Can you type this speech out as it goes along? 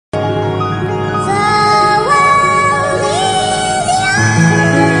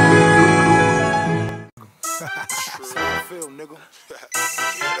nigga.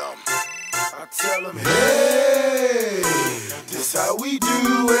 Get 'em. I tell them, hey, this how we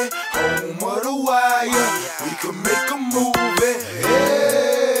do it. Home of the wire, we can make a movie.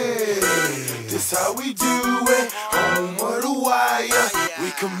 Hey, this how we do it. Home of the wire,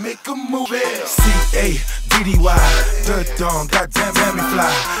 we can make a movie. Caddy Da Don, goddamn me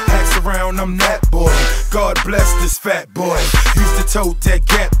fly. Hacks around, I'm that boy. God bless this fat boy. Used to tote that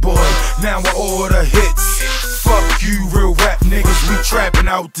Gap boy. Now I order hits. Fuck you, real rap niggas, we trapping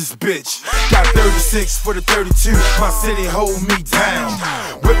out this bitch. Got 36 for the 32, my city hold me down.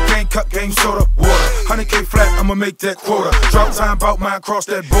 Whip game, cup game, soda, water. 100K flat, I'ma make that quota. Drop time, bout mine, cross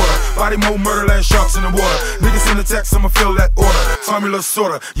that border. Body more murder, land sharks in the water. Niggas in the text, I'ma fill that order. Formula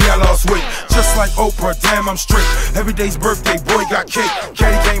sorta, yeah, I lost weight. Just like Oprah, damn, I'm straight. Every day's birthday, boy got cake.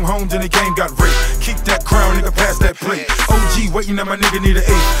 Caddy came home, then the game got raped. Keep that crown, nigga, pass that plate. OG waiting that my nigga need an 8.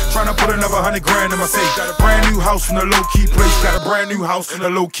 Tryna put another 100 grand in my safe. Got a brand new house in a low-key place. Got a brand new house in a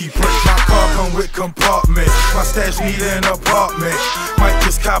low-key place. My car come with compartment. My stash need an apartment. Might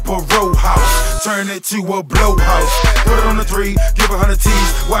just cop a row house, turn it to a blow house. Put it on the 3, give 100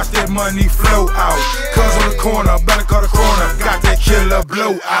 T's. Watch that money flow out. Cuz on the corner, better call the corner. Got that killer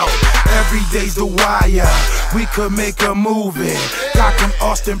blowout. Every day's the wire. We could make a movie. Got them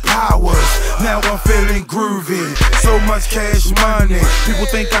Austin Powers. Now I'm feeling groovy. So much cash money. People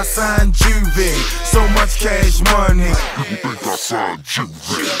think I signed Juvie. So much cash money. People think I signed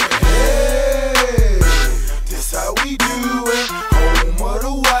Juvie. Hey, this how we do it. Home of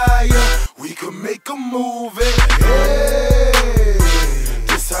the wire. We could make a movie.